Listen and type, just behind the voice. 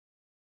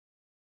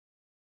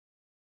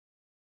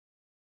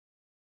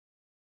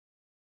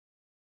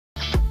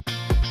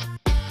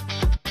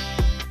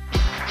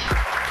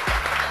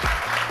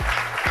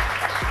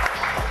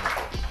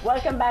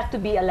Welcome back to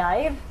Be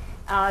Alive.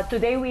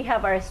 Today we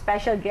have our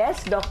special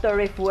guest, Dr.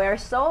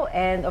 Refuerzo,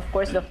 and of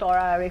course, Dr.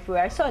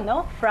 Refuerzo,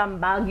 no?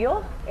 From Baguio.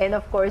 And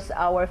of course,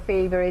 our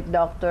favorite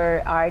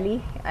Dr.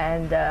 Arlie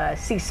and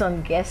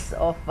seasoned guest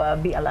of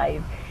Be Alive.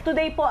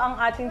 Today po, ang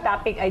ating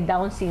topic ay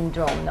Down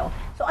syndrome, no?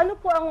 So ano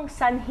po ang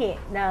sanhi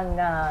ng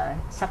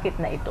sakit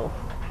na ito?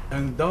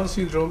 Ang Down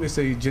syndrome is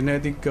a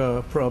genetic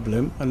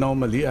problem,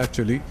 anomaly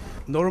actually.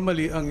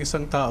 Normally, ang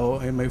isang tao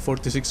ay may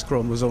 46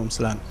 chromosomes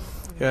lang.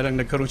 Kaya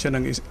lang nagkaroon siya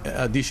ng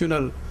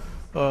additional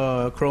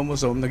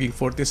chromosome, naging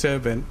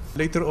 47.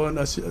 Later on,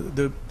 as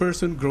the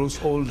person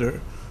grows older,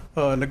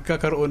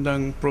 nagkakaroon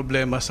ng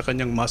problema sa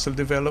kanyang muscle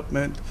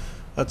development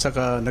at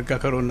saka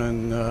nagkakaroon ng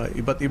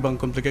iba't ibang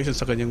complications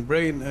sa kanyang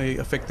brain, ay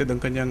affected ang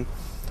kanyang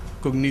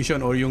cognition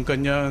or yung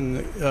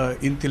kanyang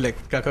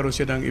intellect. Kakaroon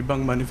siya ng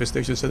ibang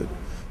manifestations sa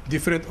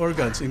different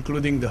organs,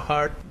 including the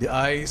heart, the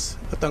eyes.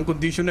 At ang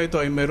condition na ito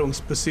ay mayroong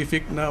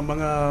specific na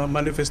mga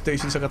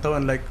manifestations sa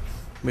katawan like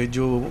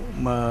medyo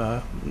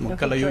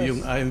magkalayo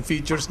yung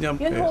features niya.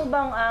 Yun ho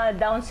bang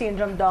Down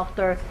syndrome,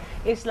 doctor,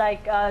 is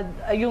like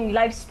yung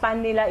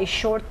lifespan nila is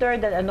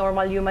shorter than a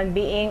normal human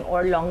being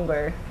or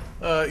longer?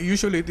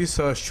 Usually it is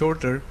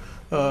shorter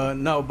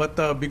now, but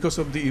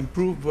because of the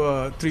improved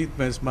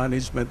treatments,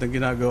 management na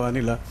ginagawa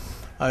nila,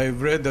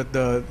 I've read that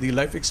the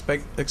life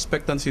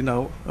expectancy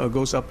now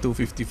goes up to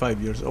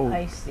 55 years old.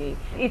 I see.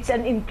 It's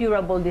an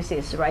incurable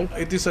disease, right?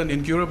 It is an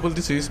incurable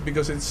disease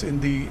because it's in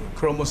the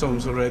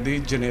chromosomes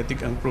already,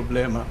 genetic ang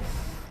problema.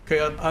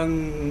 Kaya ang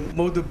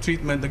mode of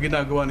treatment na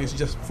ginagawa is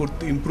just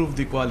to improve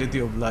the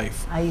quality of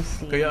life. I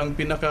see. Kaya ang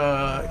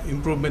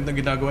pinaka-improvement na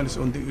ginagawa is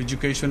on the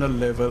educational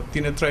level.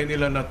 Tinatry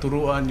nila na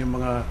turuan yung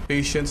mga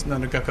patients na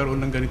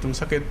nagkakaroon ng ganitong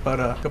sakit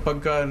para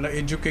kapag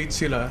na-educate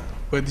sila,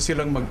 pwede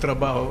silang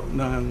magtrabaho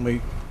ng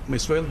may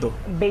sweldo.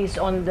 Based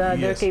on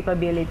their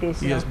capabilities.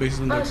 Yes, no? based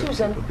on their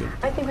Susan,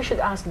 capabilities. I think we should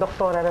ask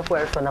Dr.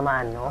 Refuerzo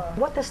naman, no?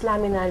 What does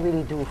Laminine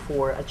really do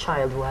for a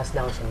child who has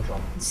Down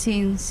syndrome?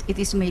 Since it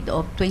is made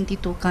of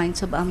 22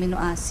 kinds of amino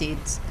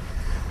acids,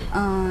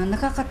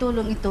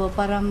 nakakatulong ito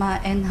para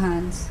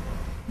ma-enhance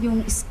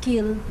yung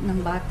skill ng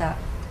bata.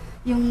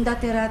 Yung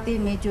dati-rati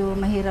medyo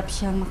mahirap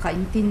siyang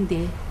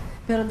makaintindi,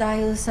 pero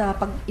dahil sa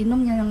pag-inom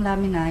niya ng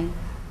Laminine,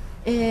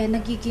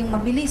 nagiging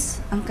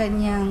mabilis ang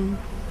kanyang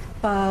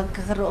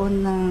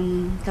pagkakaroon ng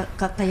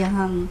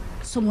kakayahang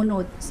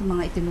sumunod sa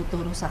mga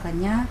itinuturo sa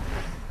kanya,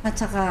 at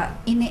saka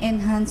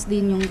ini-enhance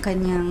din yung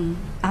kanyang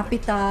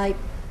appetite.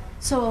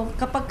 So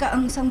kapag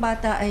ang isang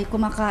bata ay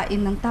kumakain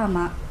ng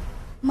tama,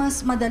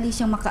 mas madali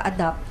siyang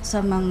maka-adapt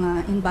sa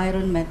mga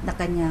environment na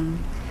kanyang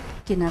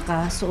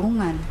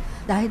kinakasuungan.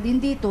 Dahil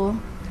din dito,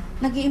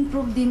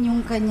 nag-i-improve din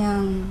yung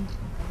kanyang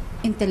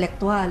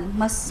intellectual,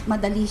 mas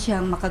madali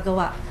siyang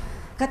makagawa.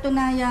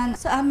 Katunayan,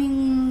 sa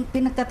aming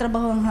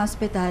pinagtatrabahong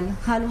hospital,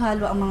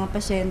 halo-halo ang mga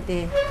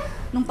pasyente.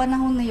 Nung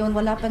panahon na yun,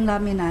 wala pang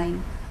Laminine.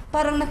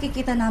 Parang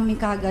nakikita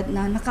namin kagad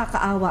na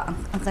nakakaawa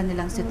ang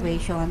kanilang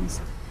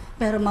situations.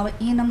 Pero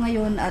mainam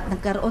ngayon at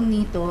nagkaroon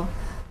nito,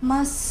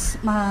 mas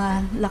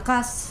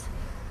malakas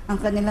ang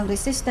kanilang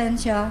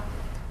resistensya,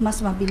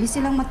 mas mabilis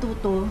silang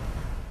matuto,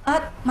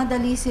 at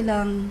madali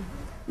silang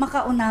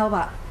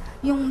makaunawa.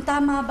 Yung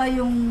tama ba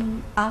yung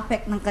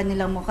affect ng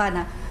kanilang mukha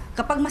na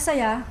kapag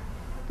masaya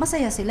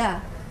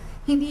sila.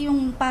 Hindi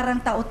yung parang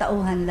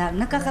tao-tauhan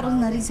lang. Nagkakaroon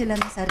na rin sila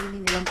ng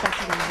sarili nilang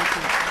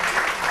personality.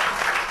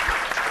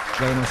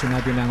 Gaya ng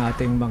sinabi ng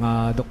ating mga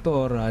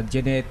doktor,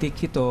 genetic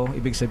ito,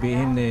 ibig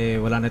sabihin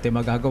wala natin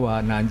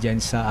magagawa, nandyan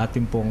sa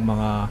ating pong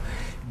mga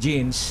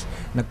genes,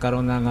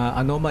 nagkaroon ng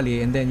anomaly,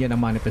 and then yun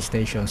ang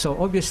manifestation. So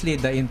obviously,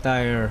 the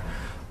entire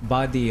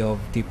body of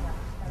the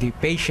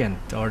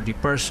patient or the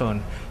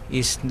person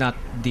is not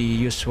the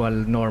usual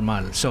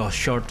normal. So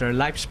shorter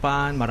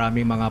lifespan,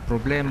 maraming mga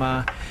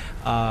problema,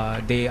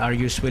 they are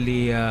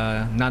usually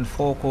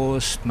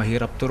non-focused,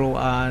 mahirap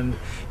turuan,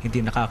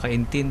 hindi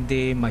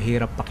nakakaintindi,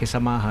 mahirap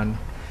pakisamahan.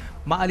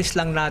 Maalis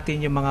lang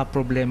natin yung mga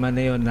problema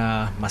na yun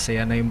na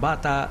masaya na yung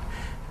bata,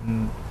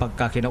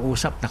 pagka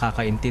kinausap,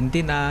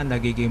 nakakaintindi na,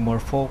 nagiging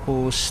more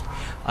focused,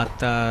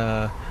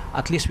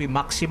 at least we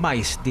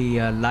maximize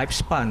the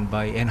lifespan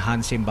by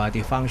enhancing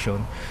body function.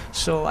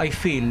 So I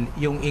feel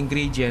yung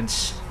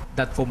ingredients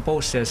that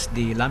composes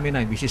the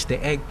Laminine, which is the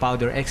egg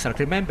powder extract.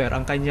 Remember,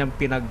 ang kanyang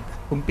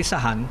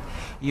pinag-umpisahan,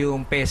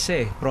 yung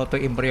PESE,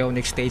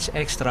 proto-embryonic stage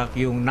extract,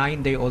 yung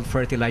 9-day-old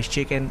fertilized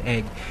chicken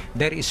egg,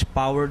 there is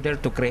power there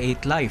to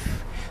create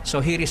life.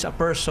 So here is a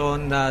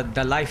person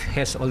the life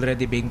has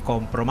already been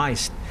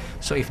compromised.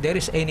 So if there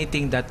is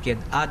anything that can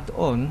add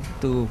on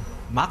to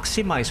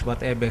maximize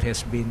whatever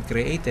has been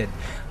created,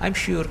 I'm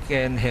sure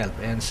can help.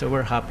 And so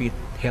we're happy to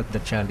help the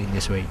child in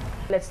this way.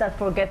 Let's not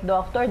forget,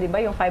 doctor, di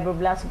ba, yung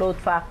fibroblast growth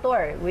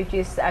factor, which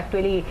is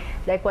actually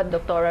like what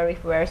Dr.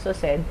 Refuerzo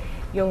said,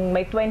 yung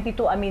may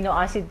 22 amino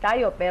acid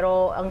tayo,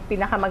 pero ang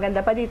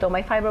pinakamaganda pa dito,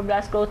 may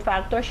fibroblast growth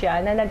factor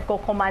siya na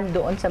nagko-command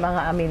doon sa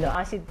mga amino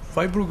acid.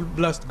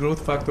 Fibroblast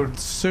growth factor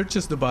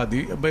searches the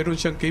body. Mayroon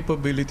siyang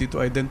capability to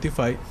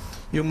identify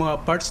yung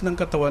mga parts ng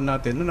katawan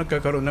natin na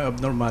nagkakaroon ng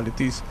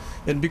abnormalities.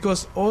 And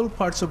because all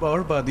parts of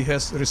our body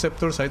has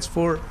receptor sites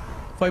for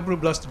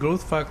fibroblast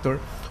growth factor,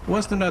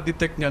 once na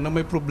na-detect niya na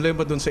may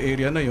problema doon sa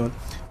area na yon,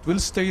 it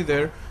will stay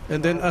there,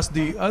 and then as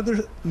the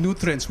other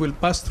nutrients will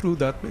pass through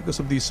that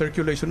because of the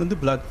circulation in the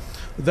blood,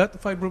 that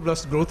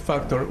fibroblast growth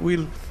factor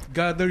will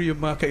gather yung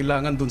mga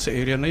kailangan doon sa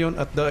area na yon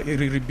at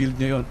i-rebuild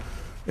niya yon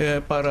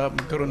para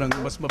magkaroon ng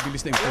mas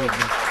mabilis na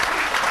improvement.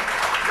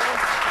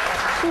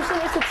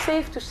 Susan, is it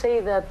safe to say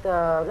that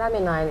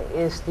Laminine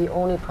is the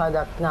only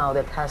product now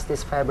that has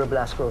this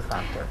fibroblast growth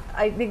factor?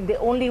 I think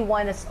the only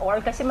one is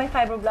oral kasi may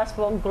fibroblast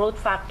growth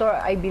factor,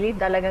 I believe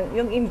talagang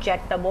yung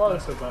injectable.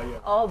 Nasa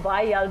vial. Oh,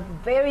 vial.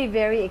 Very,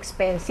 very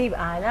expensive,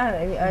 Ana.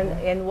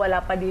 And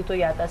wala pa dito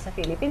yata sa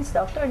Philippines,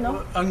 doctor,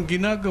 no? Ang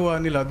ginagawa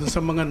nila dun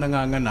sa mga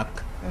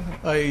nanganganak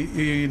ay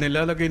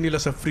nilalagay nila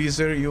sa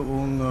freezer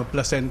yung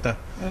placenta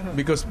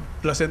because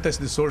placenta is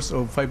the source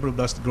of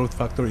fibroblast growth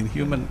factor in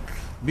human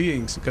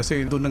beings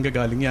kasi doon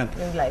nanggagaling yan.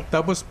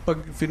 Tapos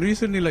pag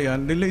finreezer nila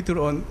yan, then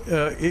later on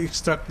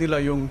i-extract nila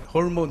yung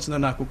hormones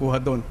na nakukuha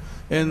doon.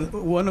 And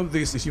one of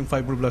these is yung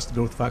fibroblast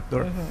growth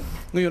factor.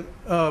 Ngayon,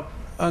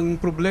 ang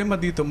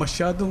problema dito,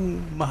 masyadong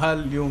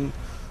mahal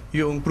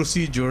yung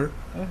procedure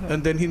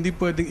and then hindi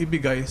pwedeng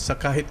ibigay sa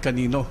kahit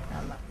kanino.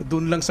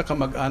 Doon lang sa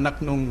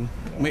kamag-anak nung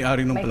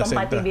may-ari ng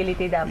placenta. May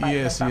compatibility dapat.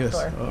 Yes, yes.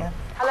 Yeah.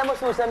 Alam mo,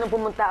 Susan, nung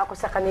pumunta ako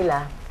sa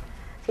kanila,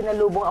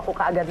 sinalubong ako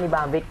kaagad ni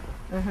Bambic.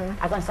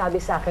 At ang sabi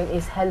sa akin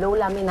is, hello,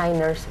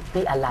 Lamininers,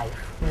 be alive.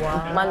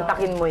 Wow.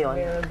 Mantakin mo yon.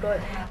 Very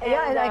good.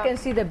 Yeah, and I can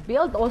see the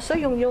build also,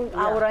 yung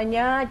aura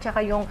niya,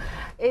 tsaka yung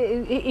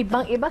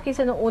ibang-iba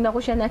kaysa nung una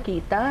ko siya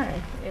nakita.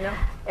 You know?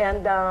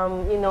 And,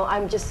 you know,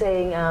 I'm just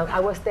saying,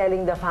 I was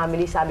telling the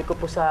family, sabi ko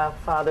po sa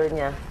father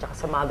niya, tsaka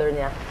sa mother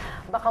niya,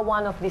 baka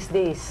one of these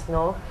days,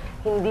 no,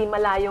 hindi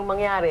malayong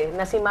mangyari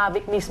na si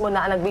Mavic mismo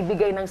na ang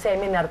nagbibigay ng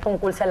seminar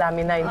tungkol sa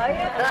Laminine.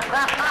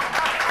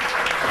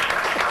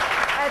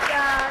 At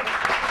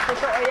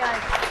totoo yan.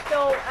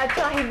 So, at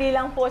hindi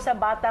lang po sa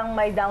batang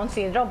may Down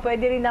syndrome,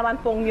 pwede rin naman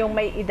pong yung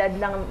may edad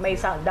ng may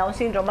Down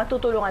syndrome,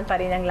 matutulungan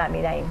pa rin ng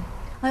Laminine.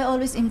 I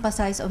always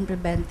emphasize on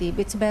preventive.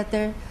 It's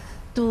better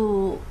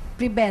to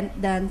prevent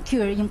than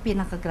cure, yung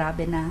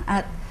pinakagrabe na.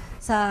 At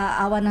sa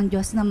awa ng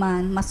Diyos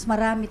naman, mas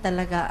marami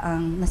talaga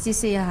ang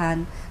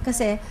nasisiyahan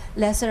kasi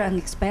lesser ang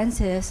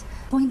expenses.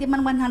 Kung hindi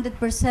man 100%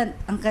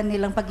 ang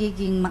kanilang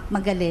pagiging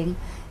magaling,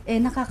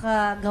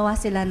 nakakagawa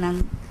sila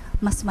ng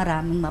mas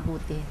maraming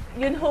mabuti.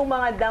 Yun hong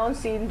mga Down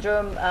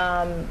syndrome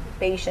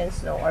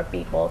patients, no, or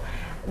people,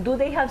 do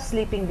they have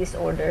sleeping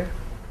disorder?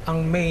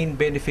 Ang main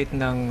benefit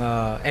ng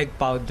egg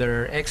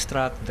powder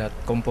extract that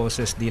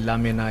composes the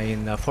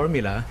Laminine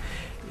formula,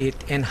 it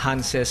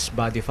enhances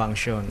body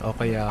function o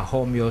kaya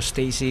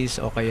homeostasis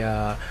o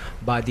kaya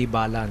body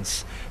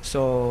balance.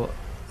 So,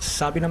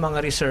 sabi ng mga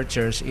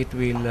researchers, it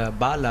will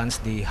balance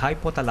the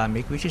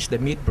hypothalamic, which is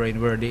the midbrain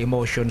where the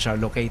emotions are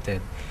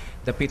located,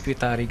 the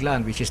pituitary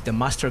gland, which is the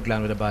master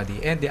gland of the body,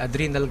 and the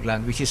adrenal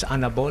gland, which is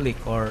anabolic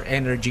or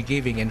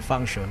energy-giving and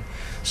function.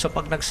 So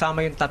pag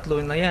nagsama yung tatlo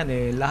na yan,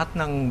 lahat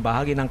ng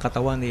bahagi ng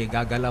katawan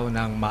gagalaw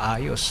ng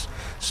maayos.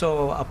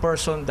 So a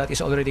person that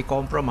is already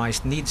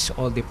compromised needs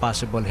all the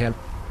possible help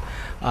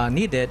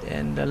needed,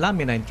 and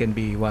Laminine can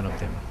be one of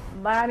them.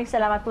 Maraming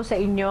salamat po sa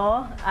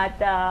inyo. At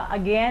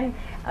again,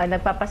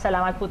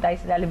 nagpapasalamat po tayo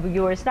sa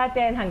viewers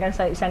natin hanggang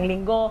sa isang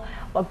linggo.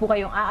 Huwag po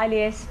kayong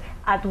aalis.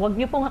 At huwag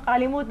niyo pong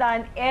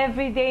kakalimutan,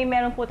 everyday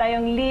meron po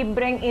tayong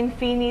libreng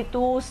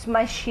Infinitus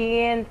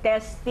machine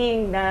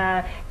testing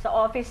na sa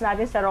office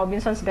natin sa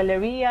Robinson's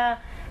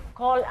Galleria.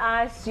 Call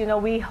us, you know,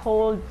 we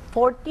hold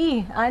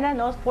 40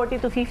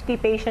 to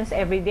 50 patients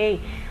every day.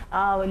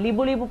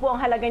 Libo-libo po ang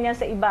halaga niyan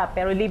sa iba,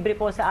 pero libre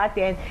po sa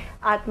atin.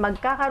 At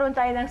magkakaroon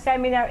tayo ng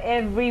seminar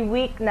every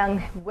week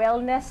ng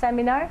wellness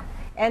seminar.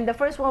 And the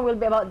first one will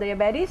be about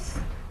diabetes.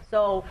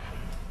 So,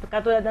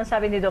 katulad ng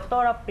sabi ni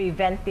Doktora,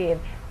 preventive.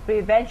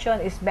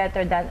 Prevention is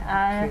better than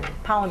a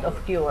pound of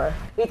cure.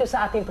 Dito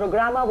sa ating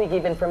programa, we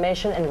give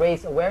information and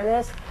raise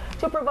awareness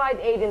to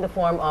provide aid in the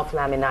form of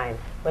Laminine.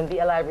 When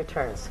Be Alive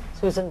returns,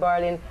 Susan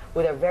Barlin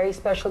with our very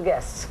special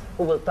guests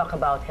who will talk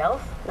about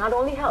health, not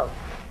only health,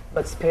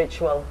 but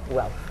spiritual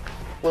wealth.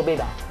 We'll be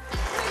back.